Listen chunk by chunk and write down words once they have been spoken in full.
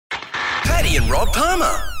Paddy and Rob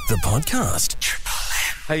Palmer, the podcast.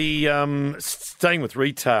 Hey, staying with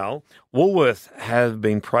retail, Woolworths have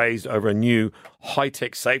been praised over a new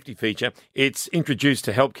high-tech safety feature. It's introduced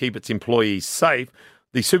to help keep its employees safe.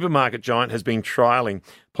 The supermarket giant has been trialling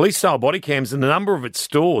police-style body cams in a number of its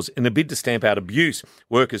stores in a bid to stamp out abuse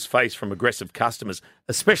workers face from aggressive customers,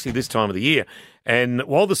 especially this time of the year. And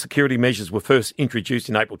while the security measures were first introduced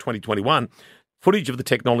in April 2021, footage of the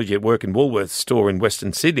technology at work in Woolworths store in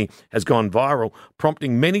Western Sydney has gone viral,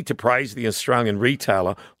 prompting many to praise the Australian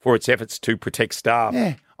retailer for its efforts to protect staff.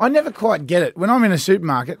 Yeah, I never quite get it. When I'm in a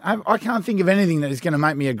supermarket, I can't think of anything that is going to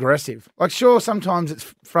make me aggressive. Like, sure, sometimes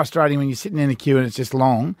it's frustrating when you're sitting in a queue and it's just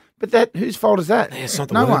long, but whose fault is that? Yeah, it's not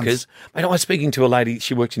the No workers. one's. Mate, I was speaking to a lady,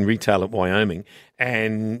 she works in retail at Wyoming,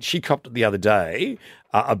 and she copped it the other day,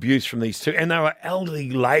 abuse from these two, and they were elderly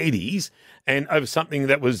ladies, and over something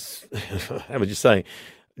that was, how would you say,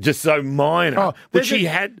 just so minor. But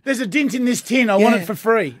There's a dint in this tin. I want it for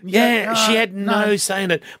free. Yeah, she had no say in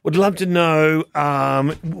it. Would love to know,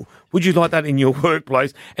 would you like that in your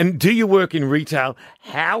workplace? And do you work in retail?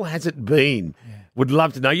 How has it been? Yeah. Would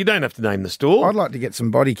love to know. You don't have to name the store. I'd like to get some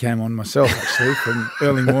body cam on myself, actually, from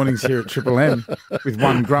early mornings here at Triple M with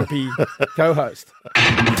one grumpy co-host.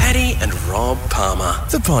 Paddy and Rob Palmer,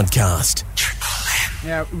 the podcast.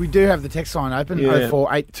 Now, we do have the text line open,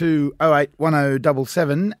 0482 08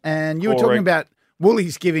 1077, and you were talking about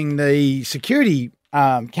Woolies giving the security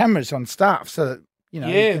cameras on staff so that,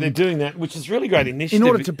 they're doing that, which is really great initiative. in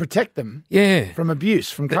order to protect them from abuse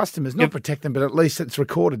from customers. Not protect them, but at least it's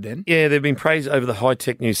recorded then. Yeah, they've been praised over the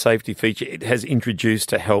high-tech new safety feature it has introduced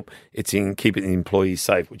to help keeping the employees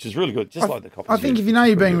safe, which is really good, just like the cops. I think if you know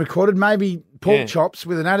you're being recorded, maybe pork chops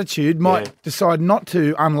with an attitude might decide not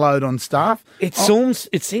to unload on staff. It seems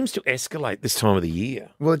to escalate this time of the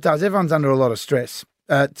year. Well, it does. Everyone's under a lot of stress.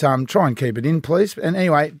 Try and keep it in, please. And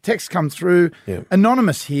anyway, text come through. Yeah.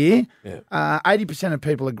 Anonymous here. Yeah. 80% of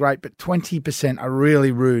people are great, but 20% are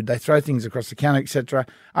really rude. They throw things across the counter, etc.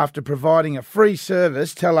 After providing a free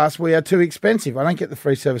service, tell us we are too expensive. I don't get the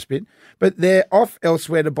free service bit, but they're off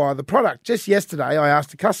elsewhere to buy the product. Just yesterday, I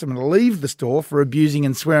asked a customer to leave the store for abusing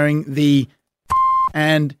and swearing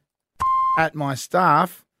and at my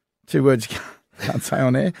staff. 2 words can't say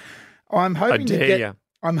on air. I'm hoping to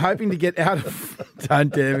get out of...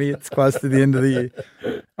 Don't dare me, it's close to the end of the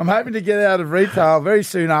year. I'm hoping to get out of retail very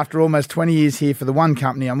soon after almost 20 years here for the one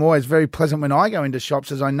company. I'm always very pleasant when I go into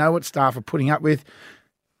shops as I know what staff are putting up with.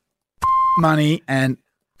 Money and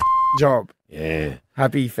job. Yeah.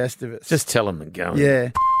 Happy Festivus. Just tell them and go.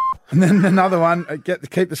 Yeah. And then another one,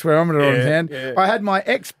 keep the swearometer on hand. Yeah. I had my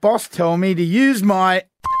ex-boss tell me to use my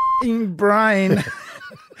brain...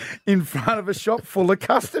 in front of a shop full of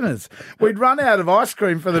customers. We'd run out of ice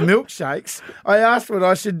cream for the milkshakes. I asked what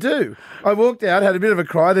I should do. I walked out, had a bit of a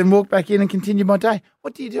cry, then walked back in and continued my day.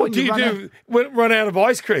 What do you do? What do you do? Run out of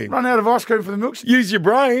ice cream? Run out of ice cream for the milkshake. Use your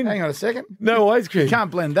brain. Hang on a second. No ice cream. You can't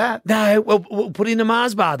blend that. No, well, we'll put in a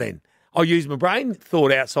Mars bar then. I'll use my brain,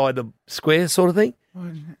 thought outside the square sort of thing.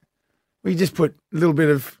 We just put a little bit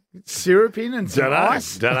of syrup in and some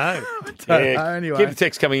ice? Don't know. Don't know, anyway. Keep the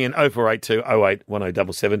text coming in, 0482 08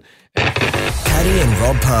 1077. Paddy and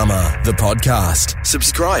Rob Palmer, the podcast.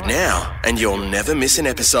 Subscribe now and you'll never miss an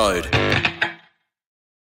episode.